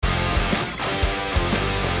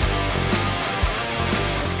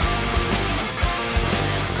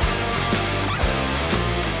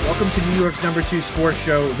welcome to New York's number 2 sports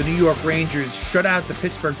show. The New York Rangers shut out the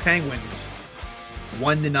Pittsburgh Penguins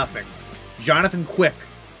 1-0. Jonathan Quick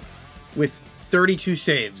with 32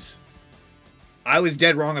 saves. I was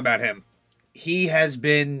dead wrong about him. He has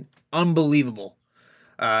been unbelievable.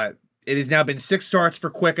 It has now been 6 starts for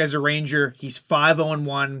Quick as a Ranger. He's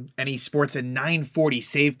 5-0-1, and he sports a .940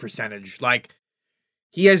 save percentage.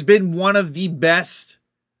 He has been one of the best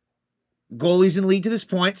goalies in the league to this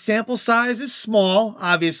point. Sample size is small,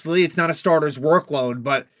 obviously. It's not a starter's workload,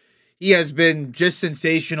 but he has been just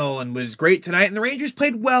sensational and was great tonight. And the Rangers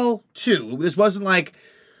played well, too. This wasn't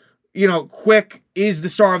Quick is the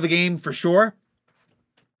star of the game for sure.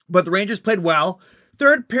 But the Rangers played well.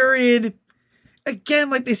 Third period,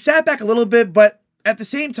 again, they sat back a little bit, but at the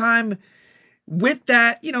same time, with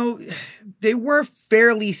that, they were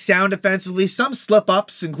fairly sound defensively. Some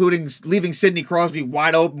slip-ups, including leaving Sidney Crosby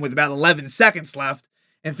wide open with about 11 seconds left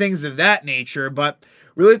and things of that nature. But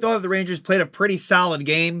really thought that the Rangers played a pretty solid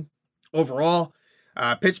game overall.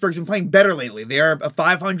 Pittsburgh's been playing better lately. They are a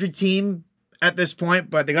 .500 team at this point,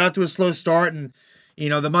 but they got off to a slow start, and,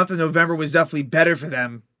 the month of November was definitely better for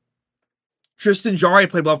them. Tristan Jarry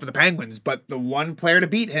played well for the Penguins, but the one player to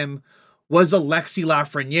beat him was Alexis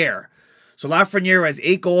Lafrenière. So Lafrenière has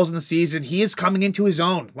 8 goals in the season. He is coming into his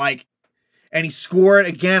own, and he scored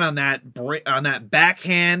again on that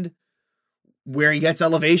backhand where he gets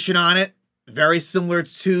elevation on it, very similar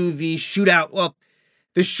to the shootout. Well,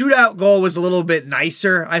 the shootout goal was a little bit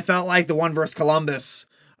nicer, I felt like, the one versus Columbus,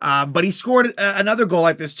 but he scored another goal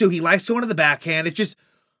like this too. He likes going to the backhand.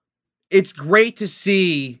 It's great to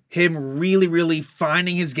see him really, really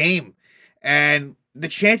finding his game, and the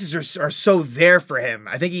chances are so there for him.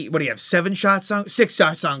 I think he have 6 shots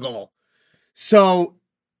on goal. So,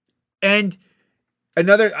 and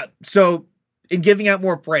so in giving out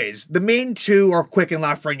more praise, the main 2 are Quick and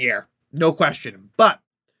Lafrenière, no question. But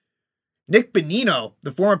Nick Bonino,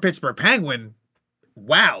 the former Pittsburgh Penguin,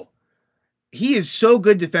 wow, he is so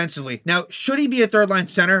good defensively. Now, should he be a third line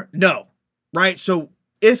center? No, right? So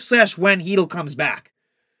if/when Hedl comes back,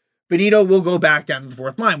 Bonino will go back down to the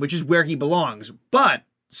 4th line, which is where he belongs. But,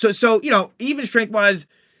 so even strength-wise,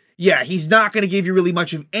 yeah, he's not going to give you really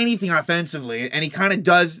much of anything offensively, and he kind of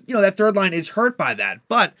does, that 3rd line is hurt by that.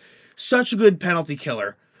 But such a good penalty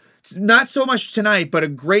killer. Not so much tonight, but a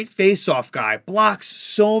great face-off guy. Blocks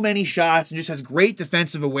so many shots and just has great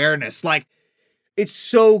defensive awareness. It's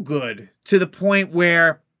so good to the point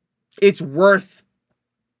where it's worth,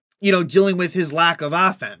 dealing with his lack of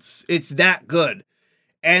offense. It's that good.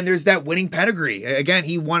 And there's that winning pedigree. Again,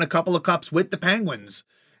 he won a couple of cups with the Penguins.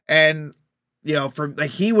 And,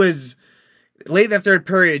 he was late in that third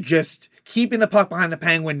period, just keeping the puck behind the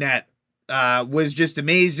Penguin net was just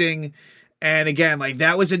amazing. And again,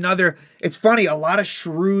 that was another, it's funny, a lot of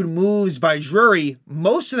shrewd moves by Drury.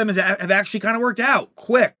 Most of them have actually kind of worked out.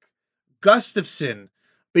 Quick, Gustafsson,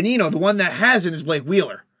 Bonino, the one that hasn't is Blake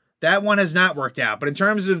Wheeler. That one has not worked out. But in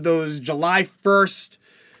terms of those July 1st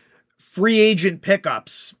free agent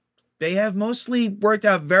pickups, they have mostly worked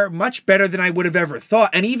out very much better than I would have ever thought.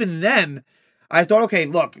 And even then, I thought, okay,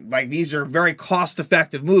 look, these are very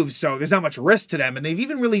cost-effective moves, so there's not much risk to them. And they've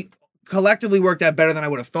even really collectively worked out better than I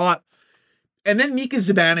would have thought. And then Mika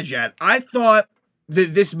Zibanejad. I thought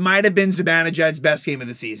that this might have been Zibanejad's best game of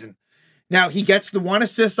the season. Now, he gets the 1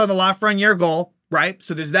 assist on the Lafrenière goal, right?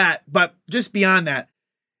 So there's that. But just beyond that,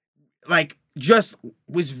 just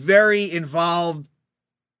was very involved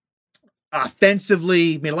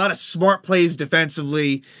offensively, made a lot of smart plays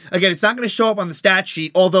defensively. Again, it's not going to show up on the stat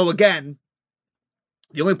sheet, although, again,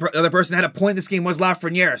 the only other person that had a point in this game was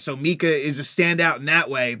Lafrenière, so Mika is a standout in that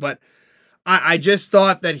way. But I just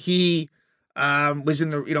thought that he was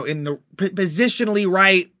in the positionally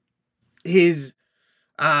right, his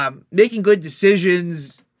making good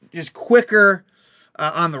decisions, just quicker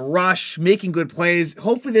on the rush, making good plays.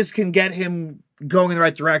 Hopefully this can get him going in the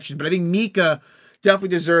right direction. But I think Mika definitely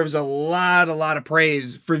deserves a lot of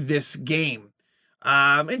praise for this game.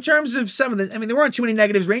 In terms of some of there weren't too many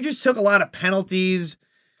negatives. Rangers took a lot of penalties,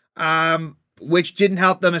 which didn't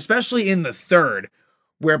help them, especially in the third,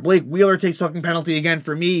 where Blake Wheeler takes a fucking penalty again.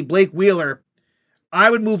 For me, Blake Wheeler,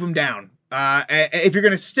 I would move him down. If you're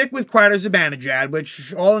going to stick with Kreider Zibanejad,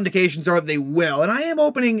 which all indications are that they will, and I am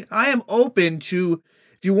open to,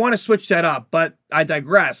 if you want to switch that up, but I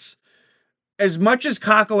digress. As much as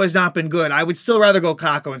Kakko has not been good, I would still rather go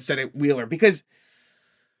Kakko instead of Wheeler, because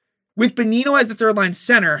with Bonino as the third line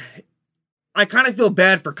center, I kind of feel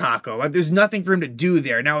bad for Kakko. There's nothing for him to do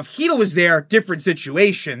there. Now, if Hedl was there, different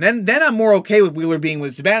situation. Then I'm more okay with Wheeler being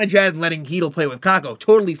with Zibanejad and letting Hedl play with Kakko.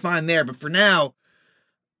 Totally fine there. But for now,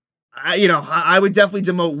 I would definitely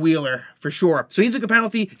demote Wheeler for sure. So he took a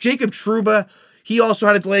penalty. Jacob Trouba, he also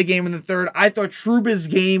had a delay game in the third. I thought Trouba's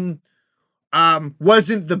game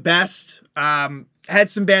wasn't the best. Had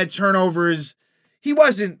some bad turnovers. He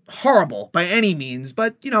wasn't horrible by any means,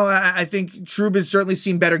 but, I think Trouba's certainly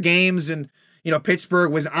seen better games, and,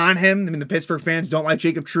 Pittsburgh was on him. I mean, the Pittsburgh fans don't like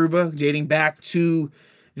Jacob Trouba, dating back to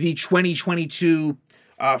the 2022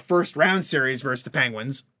 first round series versus the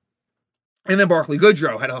Penguins. And then Barclay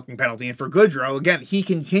Goodrow had a hooking penalty. And for Goodrow, again, he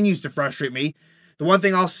continues to frustrate me. The one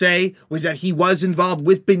thing I'll say was that he was involved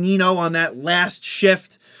with Bonino on that last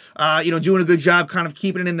shift, doing a good job kind of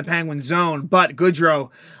keeping it in the Penguin zone. But Goodrow,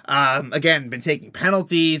 again, been taking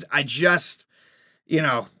penalties.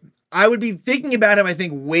 I would be thinking about him, I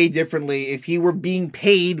think, way differently if he were being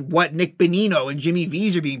paid what Nick Bonino and Jimmy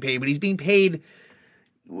V's are being paid. But he's being paid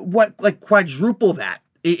quadruple that.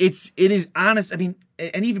 It is honest. I mean,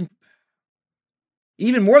 and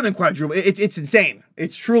even more than quadruple. It's insane.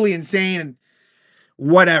 It's truly insane. And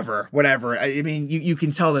whatever. I mean, you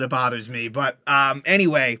can tell that it bothers me. But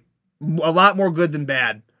anyway, a lot more good than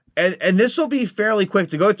bad. And this will be fairly quick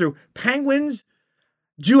to go through. Penguins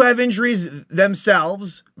do have injuries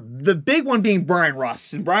themselves. The big one being Brian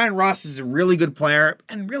Russ. And Brian Russ is a really good player,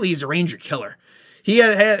 and really he's a Ranger killer. He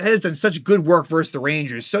has done such good work versus the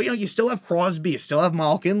Rangers. So, you still have Crosby, you still have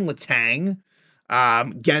Malkin, Letang,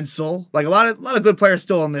 Gensel, like a lot of good players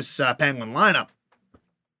still in this Penguin lineup.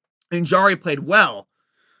 And Jari played well,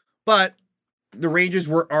 but the Rangers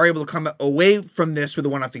are able to come away from this with a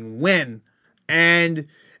 1-0 win, and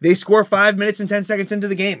they score 5 minutes and 10 seconds into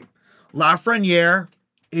the game. Lafrenière,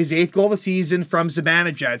 his 8th goal of the season from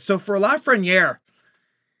Zibanejad. So for Lafrenière,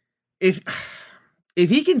 if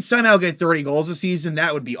he can somehow get 30 goals a season,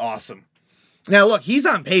 that would be awesome. Now, look, he's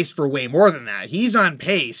on pace for way more than that. He's on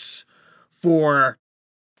pace for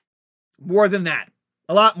more than that.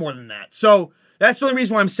 A lot more than that. So that's the only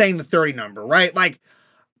reason why I'm saying the 30 number, right? Like,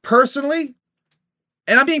 personally,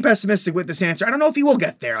 and I'm being pessimistic with this answer, I don't know if he will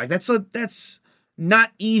get there. Like, that's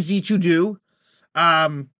not easy to do.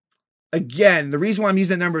 Again, the reason why I'm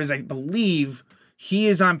using that number is I believe he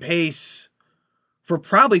is on pace for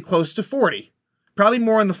probably close to 40. Probably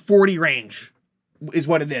more in the 40 range is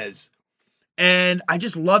what it is. And I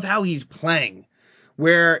just love how he's playing,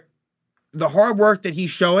 where the hard work that he's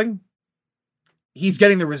showing, he's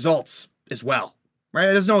getting the results as well, right?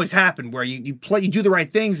 It doesn't always happen where you do the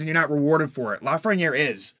right things and you're not rewarded for it. Lafrenière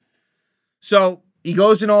is. So he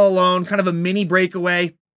goes in all alone, kind of a mini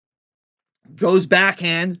breakaway, goes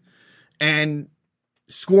backhand, and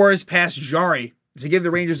scores past Jari to give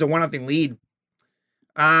the Rangers a 1-0 lead.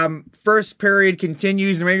 First period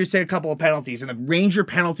continues, and the Rangers take a couple of penalties, and the Ranger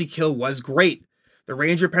penalty kill was great. The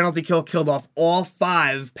Ranger penalty kill killed off all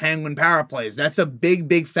 5 Penguin power plays. That's a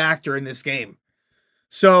big factor in this game.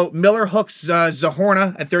 So Miller hooks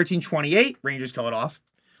Zahorna at 13:28. Rangers kill it off.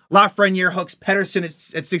 Lafrenière hooks Pettersson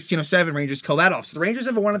at 16:07. Rangers kill that off. So the Rangers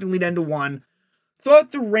have a 1-0 lead end to 1.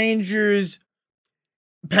 Thought the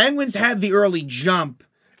Penguins had the early jump,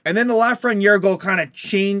 and then the Lafrenière goal kind of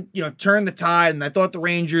turned the tide, and I thought the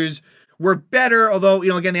Rangers were better, although,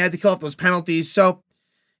 again, they had to kill off those penalties. So,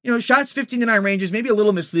 shots 15-9 Rangers, maybe a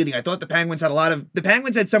little misleading. I thought the Penguins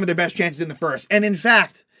had some of their best chances in the first. And in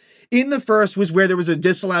fact, in the first was where there was a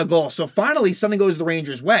disallowed goal. So finally, something goes the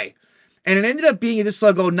Rangers' way. And it ended up being a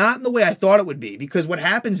disallowed goal, not in the way I thought it would be, because what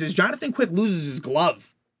happens is Jonathan Quick loses his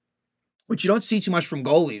glove, which you don't see too much from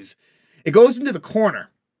goalies. It goes into the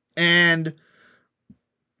corner, and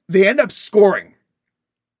they end up scoring.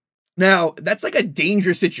 Now, that's like a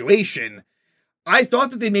dangerous situation. I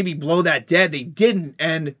thought that they maybe blow that dead. They didn't,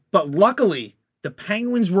 but luckily, the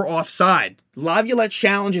Penguins were offside. Laviolette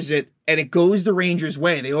challenges it, and it goes the Rangers'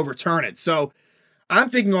 way. They overturn it. So I'm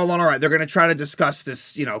thinking all right, they're going to try to discuss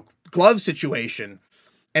this, glove situation,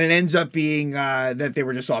 and it ends up being that they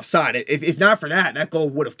were just offside. If not for that goal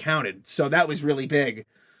would have counted. So that was really big.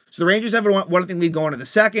 So the Rangers have a 1-0 lead going to the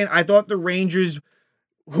second. I thought the Rangers,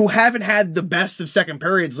 who haven't had the best of second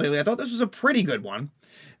periods lately, I thought this was a pretty good one.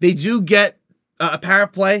 They do get a power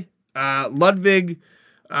play. Ludwig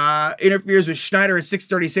interferes with Schneider at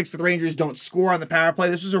 6:36, but the Rangers don't score on the power play.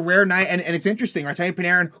 This was a rare night, and it's interesting. Artemi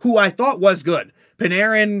Panarin, who I thought was good.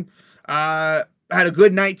 Panarin had a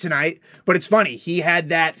good night tonight, but it's funny. He had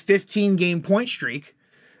that 15-game point streak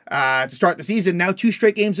to start the season. Now 2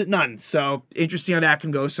 straight games at none. So interesting how that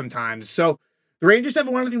can go sometimes. So the Rangers have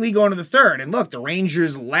a 1-0 lead going to the third. And look, the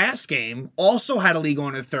Rangers' last game also had a lead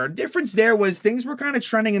going to the third. Difference there was things were kind of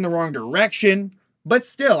trending in the wrong direction. But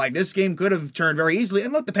still, this game could have turned very easily.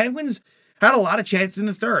 And look, the Penguins had a lot of chances in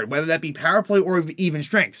the third, whether that be power play or even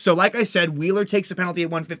strength. So like I said, Wheeler takes a penalty at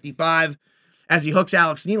 1:55. as he hooks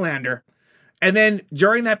Alex Nylander. And then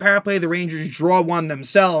during that power play, the Rangers draw one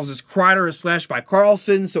themselves as Kreider is slashed by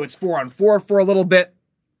Karlsson, so it's 4-on-4 for a little bit.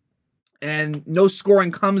 And no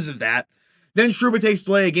scoring comes of that. Then Trouba takes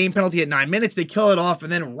delay a game penalty at 9 minutes. They kill it off,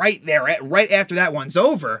 and then right after that one's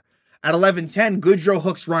over, at 11:10, Goodrow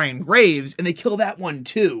hooks Ryan Graves, and they kill that one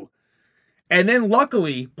too. And then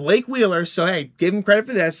luckily, Blake Wheeler, so hey, give him credit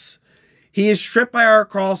for this, he is stripped by Erik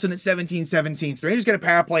Karlsson at 17-17. So the Rangers get a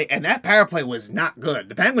power play, and that power play was not good.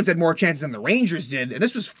 The Penguins had more chances than the Rangers did, and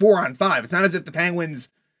this was 4-on-5. It's not as if the Penguins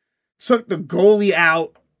took the goalie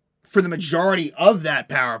out for the majority of that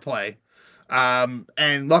power play.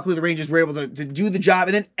 And luckily the Rangers were able to do the job.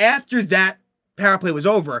 And then after that power play was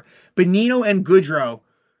over, Bonino and Goodrow,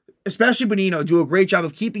 especially Bonino, do a great job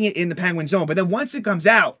of keeping it in the Penguin zone. But then once it comes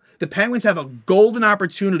out, the Penguins have a golden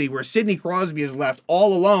opportunity where Sidney Crosby is left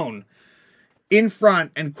all alone in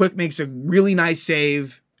front, and Quick makes a really nice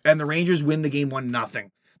save, and the Rangers win the game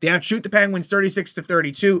 1-0. They outshoot the Penguins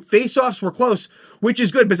 36-32. Faceoffs were close, which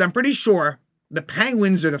is good because I'm pretty sure the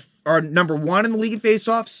Penguins are number 1 in the league in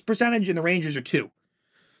faceoffs percentage, and the Rangers are 2.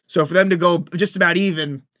 So for them to go just about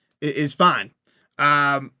even is fine.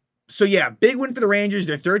 So yeah, big win for the Rangers.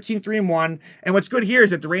 They're 13-3-1. And what's good here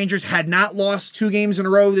is that the Rangers had not lost 2 games in a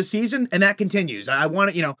row this season, and that continues. I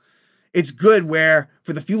want to, it's good where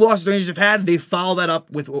for the few losses the Rangers have had, they follow that up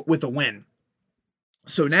with a win.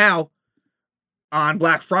 So now, on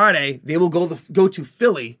Black Friday, they will go to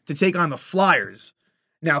Philly to take on the Flyers.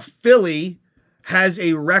 Now, Philly has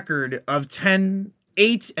a record of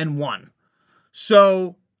 8-1.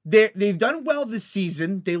 So they've done well this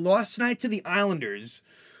season. They lost tonight to the Islanders.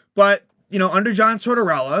 But, under John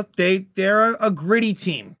Tortorella, they're a gritty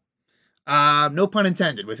team. No pun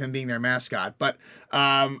intended with him being their mascot. But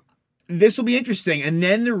this will be interesting. And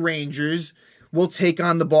then the Rangers will take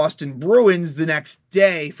on the Boston Bruins the next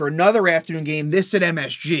day for another afternoon game, this at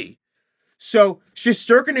MSG. So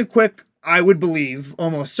Shesterkin and Quick, I would believe,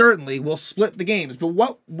 almost certainly, will split the games.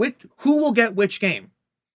 But who will get which game?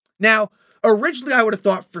 Now, originally I would have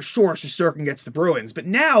thought for sure Shesterkin gets the Bruins. But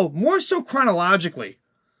now, more so chronologically,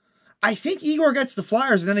 I think Igor gets the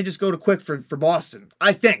Flyers, and then they just go to Quick for Boston.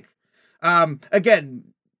 I think. Again,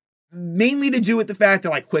 mainly to do with the fact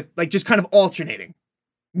that Quick, just kind of alternating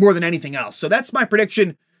more than anything else. So that's my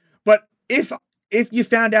prediction. But if you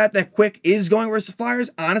found out that Quick is going versus the Flyers,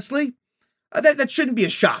 honestly, that shouldn't be a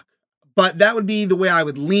shock. But that would be the way I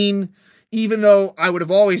would lean, even though I would have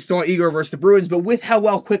always thought Igor versus the Bruins. But with how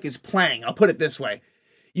well Quick is playing, I'll put it this way,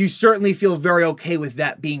 you certainly feel very okay with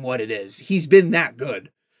that being what it is. He's been that good.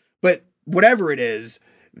 But whatever it is,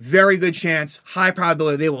 very good chance, high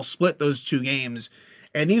probability they will split those 2 games.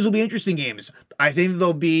 And these will be interesting games. I think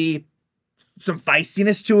there'll be some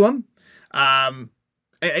feistiness to them.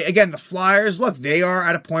 Again, the Flyers, look, they are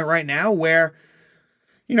at a point right now where,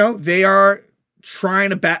 they are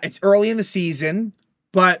trying to it's early in the season,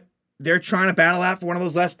 but they're trying to battle out for one of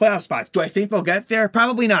those last playoff spots. Do I think they'll get there?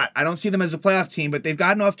 Probably not. I don't see them as a playoff team, but they've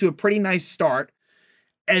gotten off to a pretty nice start.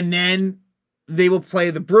 And then they will play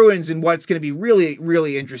the Bruins in what's going to be really,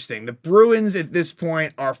 really interesting. The Bruins at this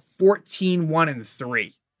point are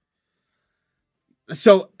 14-1-3.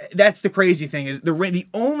 So that's the crazy thing, is the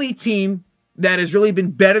only team that has really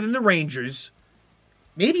been better than the Rangers,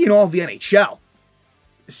 maybe in all of the NHL,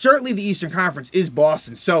 certainly the Eastern Conference, is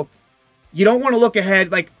Boston. So you don't want to look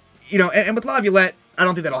ahead, and with Laviolette, I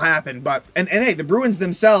don't think that'll happen. But and hey, the Bruins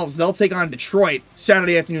themselves, they'll take on Detroit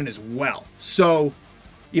Saturday afternoon as well. So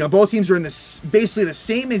both teams are in basically the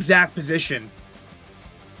same exact position.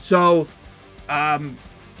 So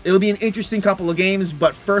it'll be an interesting couple of games,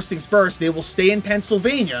 but first things first, they will stay in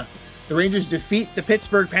Pennsylvania. The Rangers defeat the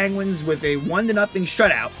Pittsburgh Penguins with a 1-0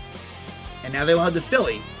 shutout, and now they will head to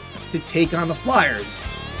Philly to take on the Flyers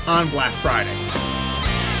on Black Friday.